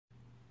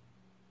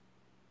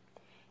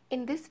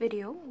In this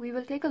video, we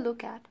will take a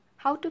look at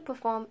how to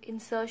perform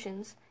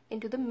insertions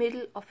into the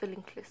middle of a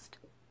linked list.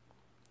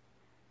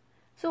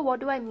 So what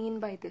do I mean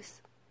by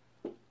this?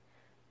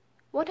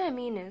 What I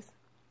mean is,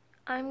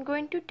 I'm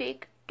going to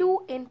take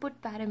two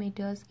input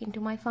parameters into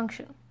my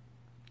function.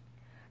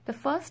 The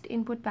first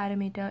input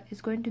parameter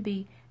is going to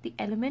be the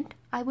element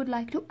I would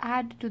like to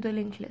add to the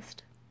linked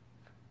list.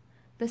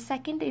 The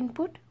second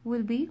input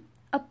will be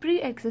a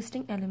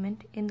pre-existing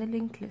element in the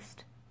linked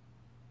list.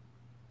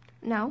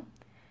 Now,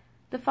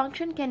 the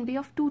function can be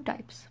of two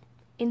types,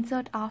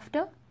 insert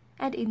after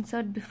and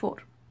insert before.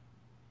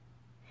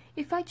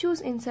 If I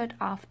choose insert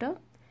after,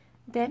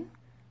 then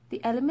the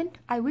element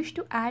I wish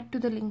to add to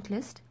the linked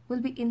list will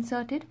be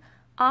inserted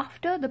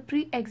after the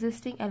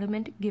pre-existing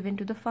element given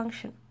to the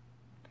function.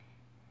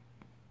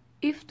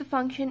 If the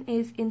function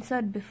is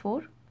insert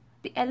before,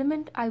 the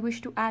element I wish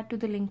to add to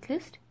the linked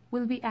list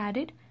will be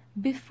added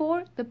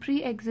before the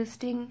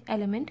pre-existing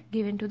element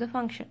given to the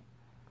function.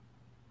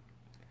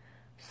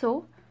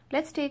 So,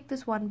 let's take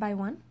this one by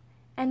one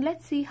and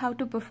let's see how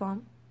to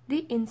perform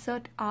the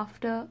insert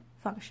after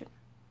function.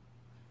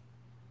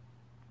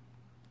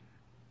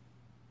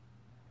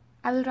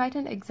 I will write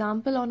an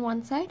example on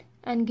one side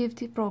and give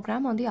the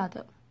program on the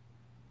other.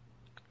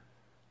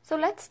 So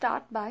let's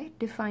start by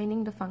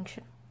defining the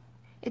function.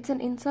 It's an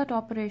insert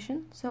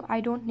operation, so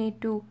I don't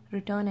need to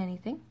return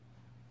anything.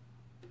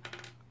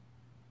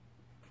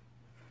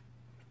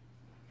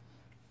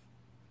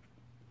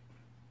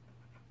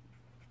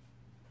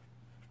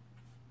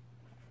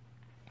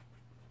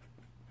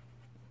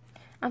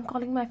 I'm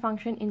calling my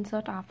function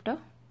insert after,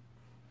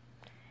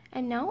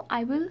 and now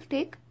I will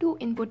take two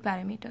input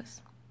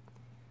parameters.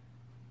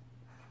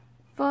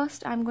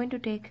 First, I'm going to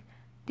take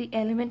the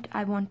element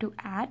I want to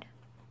add,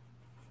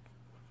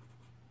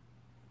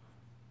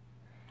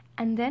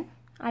 and then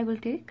I will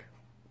take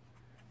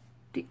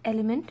the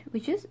element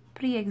which is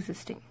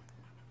pre-existing.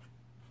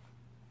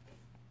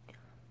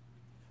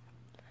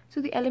 So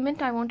the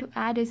element I want to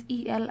add is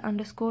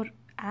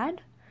el_add,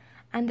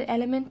 and the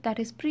element that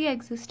is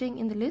pre-existing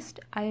in the list,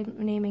 I am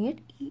naming it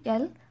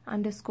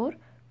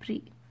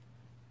el_pre.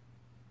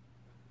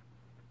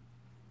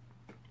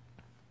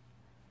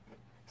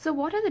 So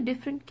what are the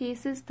different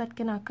cases that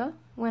can occur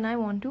when I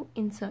want to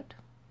insert?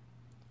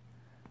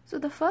 So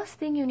the first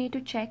thing you need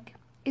to check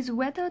is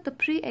whether the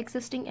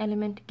pre-existing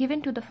element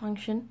given to the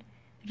function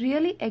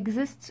really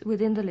exists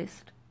within the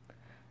list.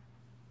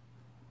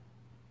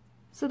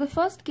 So the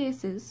first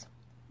case is,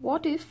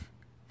 what if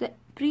the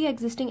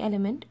pre-existing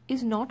element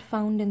is not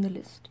found in the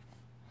list?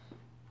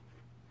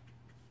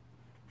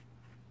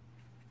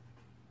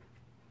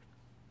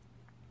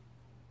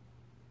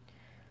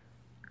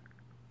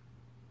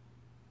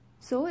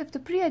 So if the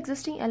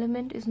pre-existing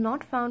element is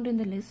not found in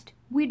the list,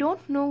 we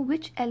don't know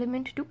which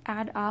element to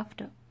add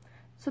after.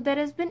 So there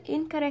has been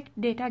incorrect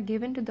data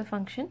given to the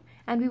function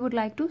and we would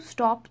like to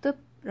stop the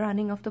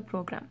running of the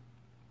program.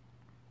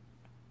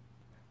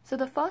 So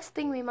the first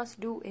thing we must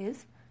do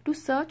is to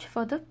search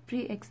for the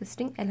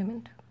pre-existing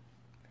element.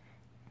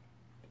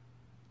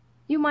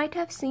 You might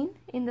have seen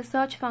in the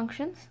search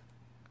functions,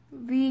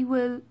 we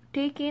will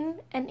take in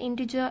an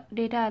integer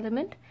data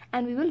element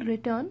and we will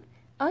return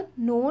a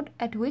node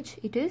at which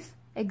it is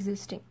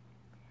existing.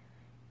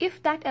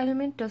 If that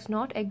element does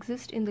not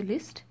exist in the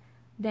list,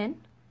 then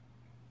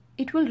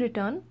it will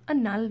return a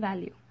null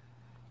value.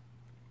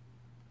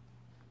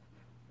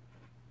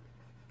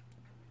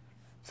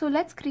 So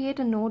let's create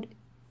a node,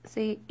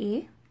 say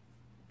A,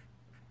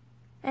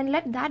 and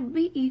let that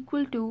be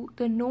equal to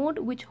the node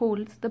which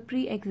holds the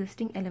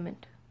pre-existing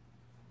element.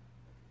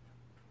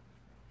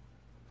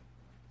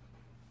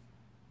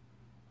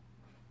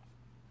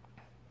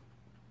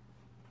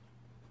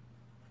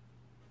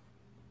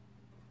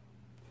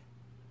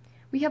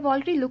 We have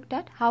already looked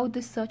at how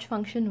this search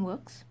function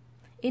works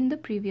in the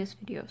previous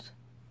videos.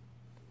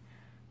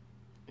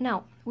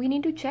 Now, we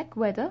need to check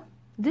whether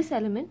this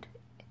element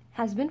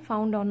has been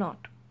found or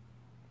not.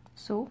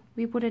 So,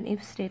 we put an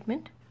if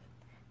statement.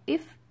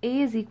 If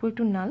A is equal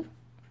to null,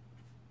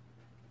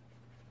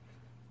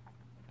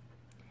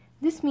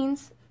 this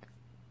means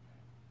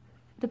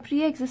the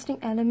pre-existing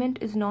element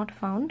is not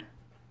found.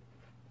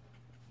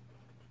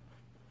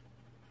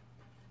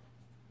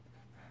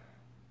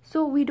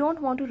 So we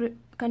don't want to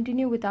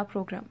continue with our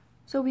program.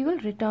 So we will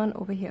return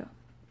over here.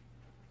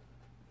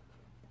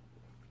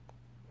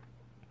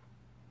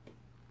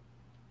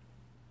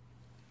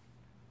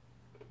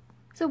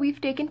 So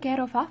we've taken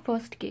care of our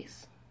first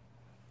case.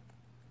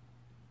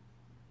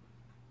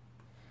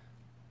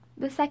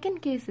 The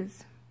second case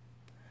is,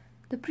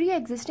 the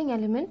pre-existing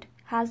element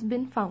has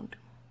been found,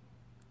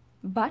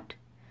 but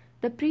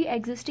the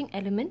pre-existing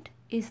element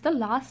is the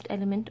last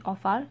element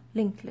of our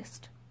linked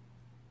list.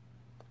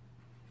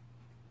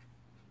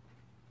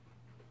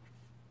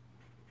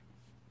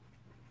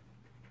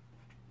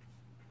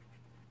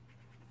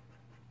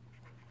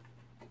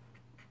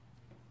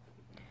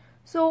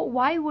 So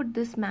why would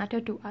this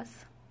matter to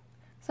us?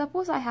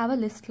 Suppose I have a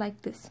list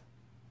like this.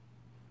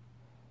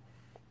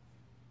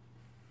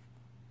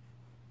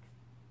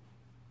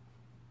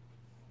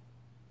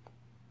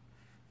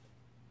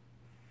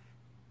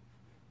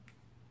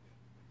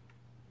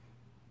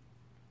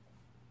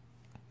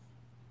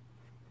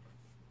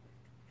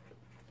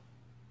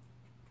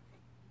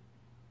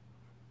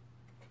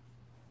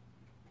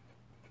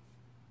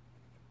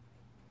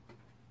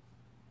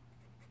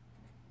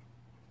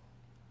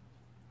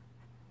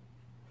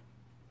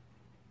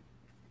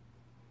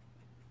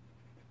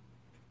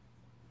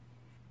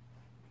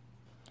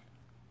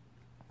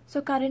 So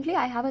currently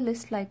I have a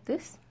list like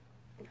this,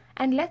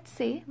 and let's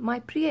say my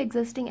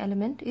pre-existing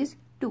element is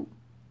 2.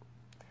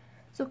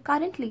 So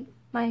currently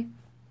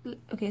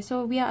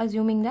so we are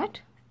assuming that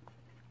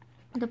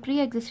the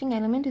pre-existing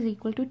element is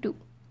equal to 2.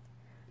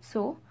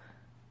 So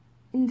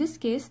in this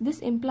case, this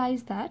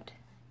implies that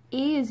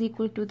A is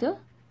equal to the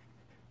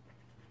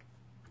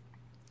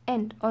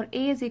end, or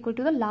A is equal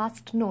to the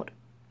last node.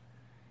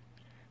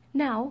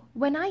 Now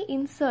when I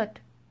insert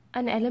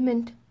an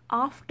element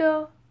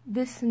after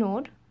this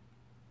node,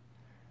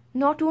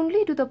 not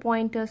only do the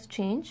pointers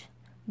change,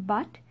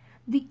 but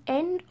the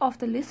end of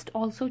the list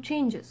also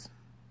changes.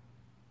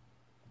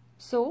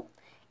 So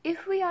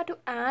if we are to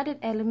add an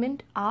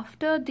element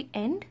after the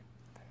end,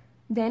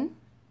 then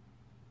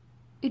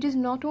it is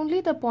not only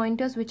the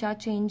pointers which are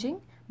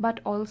changing, but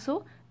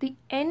also the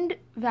end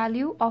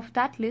value of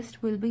that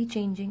list will be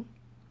changing.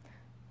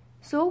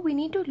 So we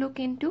need to look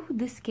into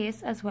this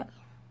case as well.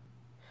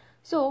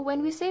 So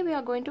when we say we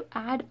are going to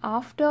add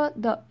after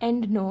the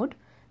end node,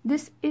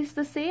 this is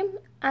the same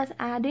as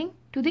adding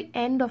to the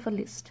end of a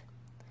list.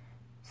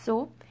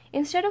 So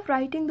instead of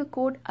writing the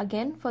code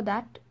again for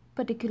that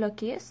particular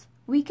case,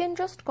 we can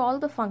just call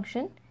the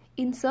function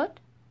insert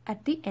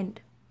at the end.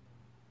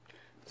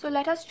 So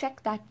let us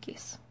check that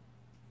case.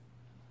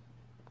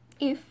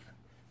 If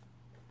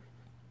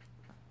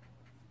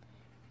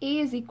A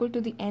is equal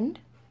to the end,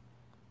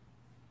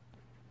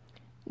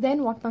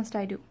 then what must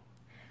I do?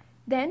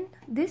 Then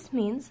this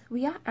means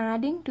we are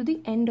adding to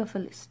the end of a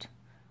list,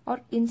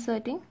 or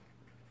inserting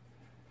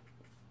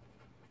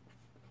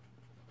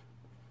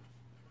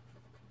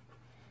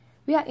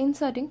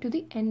to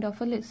the end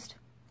of a list.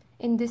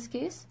 In this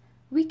case,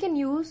 we can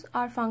use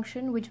our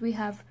function which we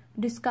have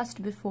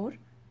discussed before,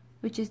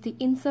 which is the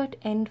insert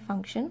end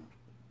function.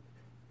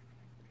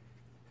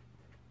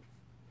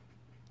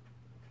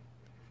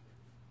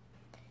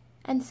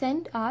 And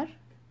send our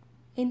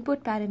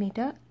input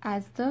parameter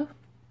as the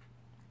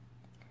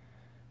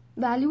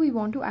value we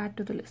want to add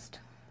to the list.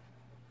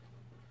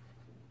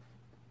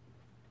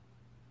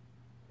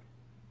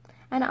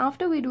 And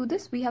after we do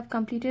this, we have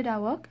completed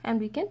our work and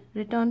we can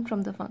return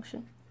from the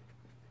function.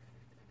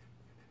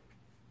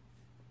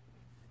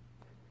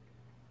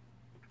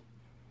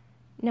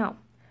 Now,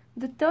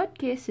 the third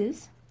case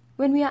is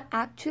when we are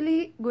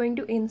actually going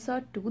to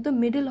insert to the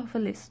middle of a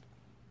list.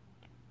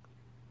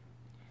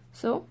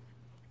 So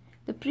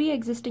the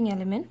pre-existing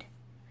element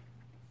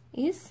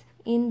is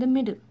in the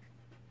middle.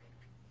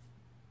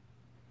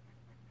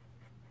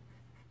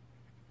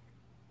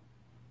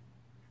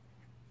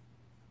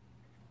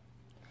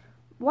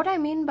 What I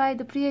mean by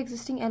the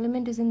pre-existing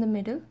element is in the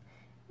middle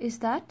is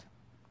that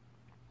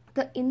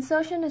the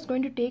insertion is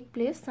going to take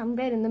place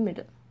somewhere in the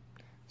middle.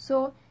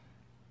 So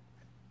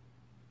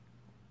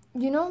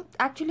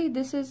actually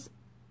this is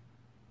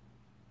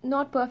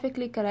not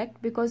perfectly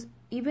correct, because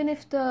even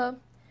if the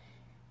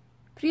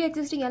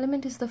pre-existing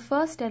element is the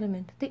first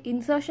element, the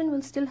insertion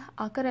will still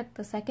occur at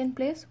the second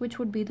place, which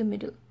would be the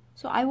middle.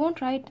 So I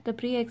won't write the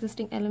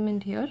pre-existing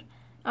element here.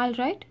 I'll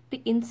write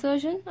the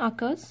insertion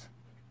occurs.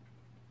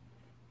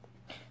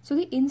 So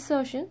the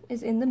insertion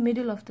is in the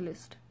middle of the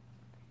list.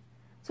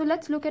 So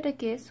let's look at a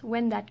case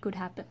when that could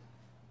happen.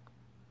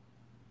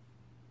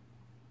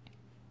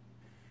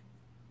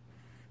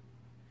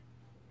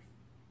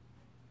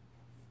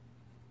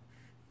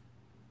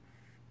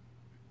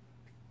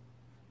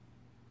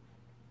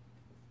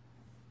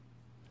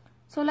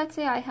 So let's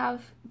say I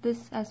have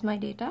this as my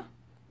data.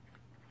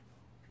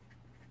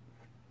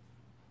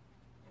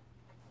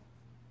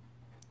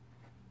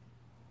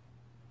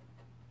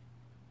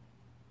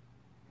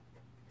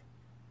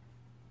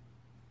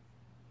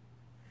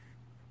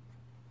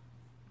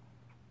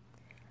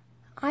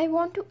 I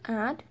want to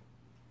add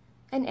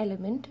an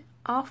element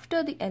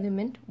after the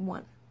element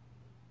 1.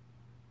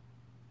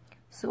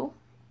 So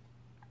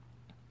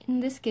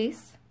in this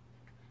case,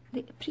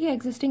 the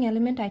pre-existing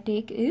element I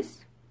take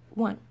is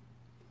 1.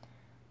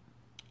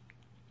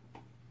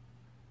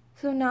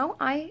 So now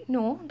I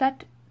know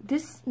that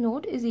this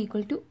node is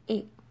equal to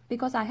A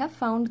because I have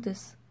found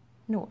this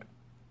node.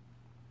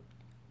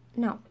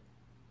 Now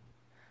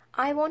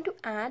I want to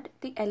add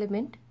the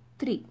element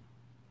 3.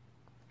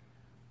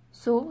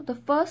 So the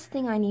first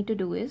thing I need to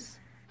do is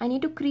I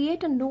need to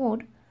create a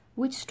node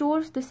which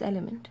stores this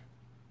element.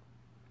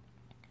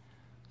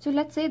 So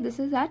let's say this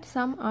is at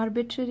some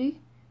arbitrary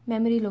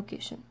memory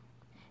location,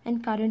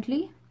 and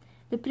currently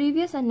the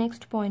previous and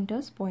next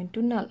pointers point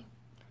to null.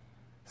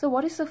 So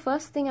what is the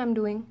first thing I'm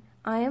doing?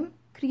 I am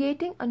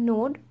creating a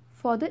node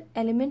for the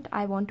element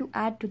I want to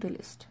add to the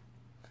list.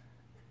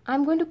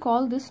 I'm going to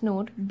call this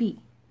node B.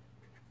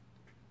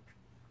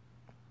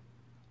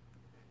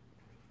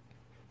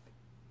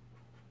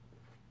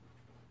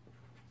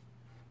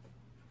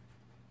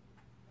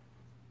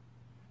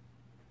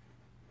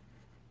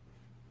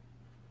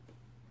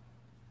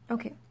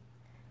 Okay,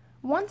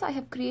 once I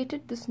have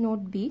created this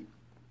node B,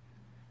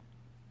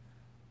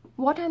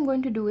 what I'm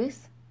going to do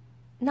is,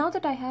 now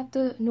that I have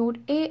the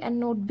node A and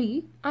node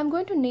B, I'm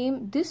going to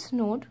name this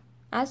node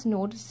as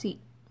node C.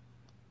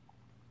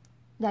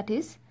 That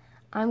is,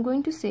 I'm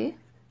going to say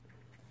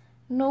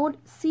node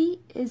C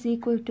is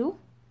equal to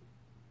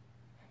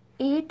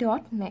A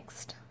dot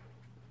next.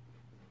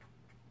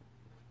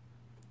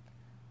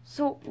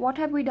 So what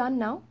have we done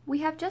now? We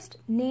have just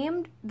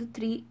named the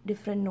three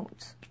different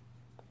nodes.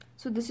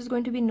 So this is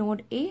going to be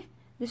node A,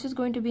 this is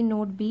going to be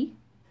node B,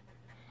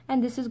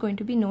 and this is going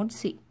to be node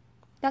C.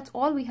 That's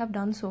all we have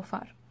done so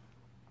far.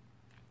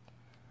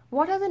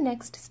 What are the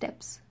next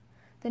steps?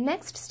 The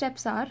next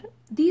steps are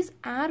these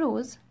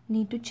arrows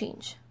need to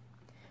change.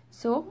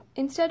 So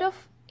instead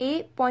of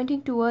A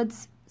pointing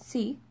towards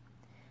C,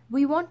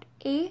 we want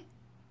A,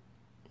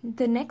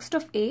 the next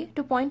of A,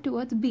 to point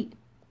towards B.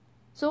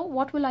 So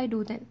what will I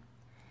do then?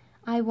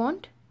 I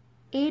want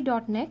A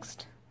dot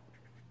next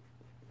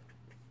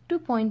to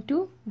point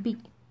to B.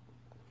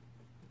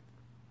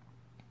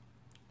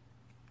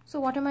 So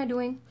what am I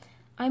doing?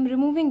 I'm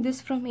removing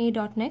this from A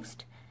dot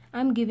next.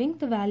 I'm giving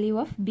the value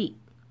of B.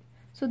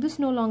 So this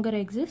no longer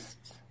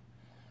exists.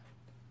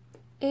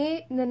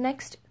 A, the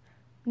next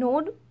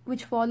node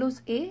which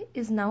follows A,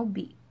 is now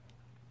B.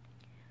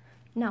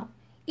 Now,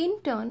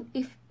 in turn,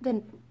 if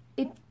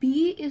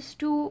B is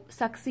to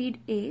succeed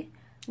A,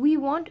 we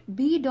want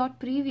B dot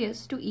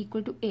previous to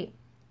equal to A,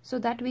 so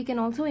that we can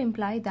also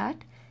imply that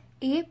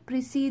A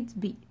precedes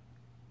B.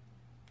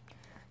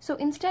 So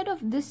instead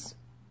of this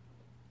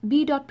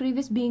B dot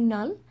previous being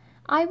null,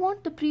 I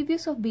want the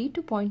previous of B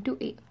to point to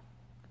A.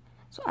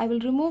 So I will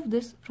remove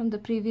this from the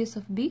previous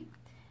of B,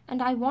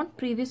 and I want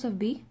previous of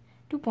B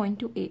to point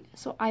to A.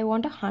 So I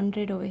want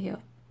 100 over here.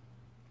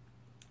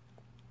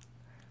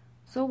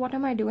 So what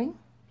am I doing?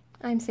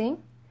 I'm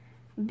saying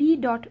B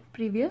dot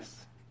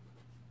previous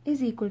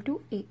is equal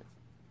to A.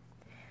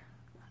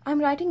 I'm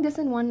writing this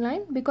in one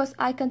line because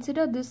I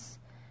consider this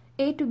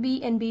A to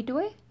B and B to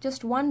A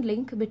just one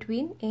link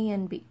between A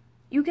and B.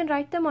 You can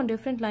write them on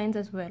different lines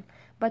as well,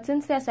 but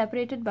since they are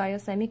separated by a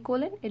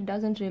semicolon, it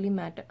doesn't really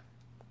matter.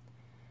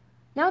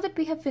 Now that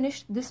we have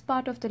finished this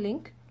part of the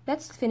link,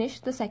 let's finish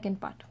the second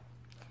part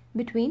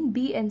between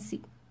B and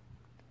C.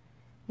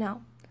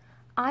 Now,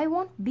 I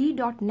want B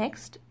dot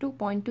next to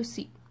point to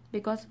C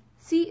because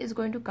C is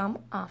going to come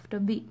after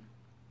B.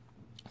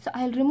 So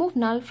I'll remove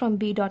null from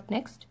B dot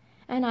next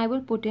and I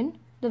will put in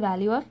the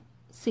value of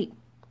C,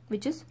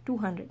 which is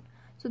 200.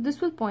 So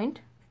this will point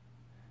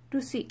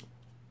to C.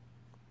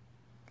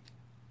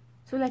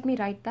 So let me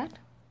write that.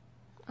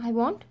 I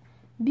want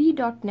B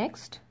dot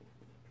next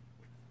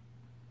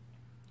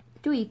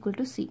to equal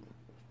to C.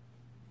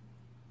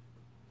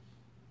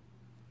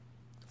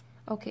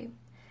 Okay,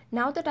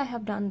 now that I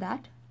have done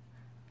that,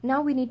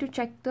 now we need to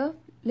check the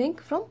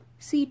link from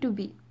C to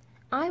B.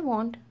 I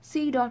want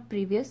C dot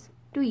previous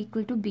to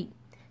equal to B,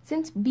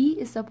 since B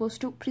is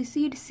supposed to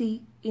precede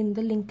C in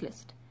the linked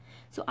list.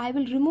 So I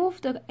will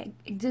remove the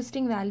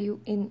existing value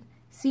in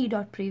C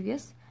dot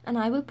previous and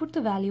I will put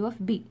the value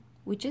of B,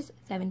 which is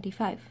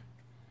 75.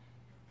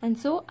 And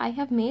so I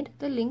have made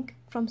the link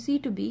from C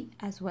to B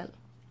as well.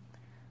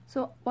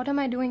 So what am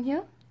I doing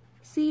here?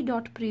 C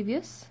dot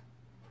previous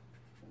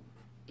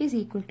is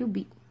equal to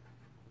B.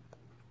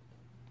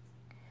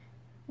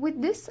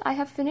 With this, I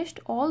have finished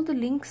all the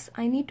links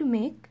I need to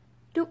make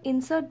to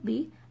insert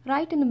B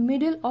right in the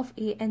middle of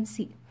A and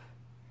C.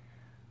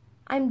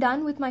 I'm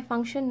done with my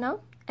function now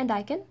and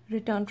I can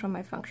return from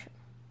my function.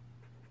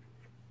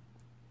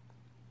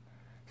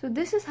 So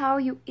this is how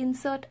you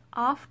insert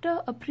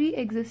after a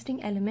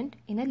pre-existing element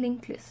in a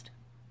linked list.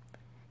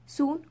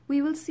 Soon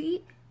we will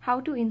see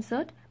how to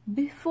insert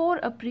before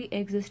a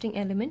pre-existing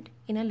element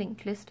in a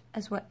linked list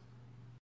as well.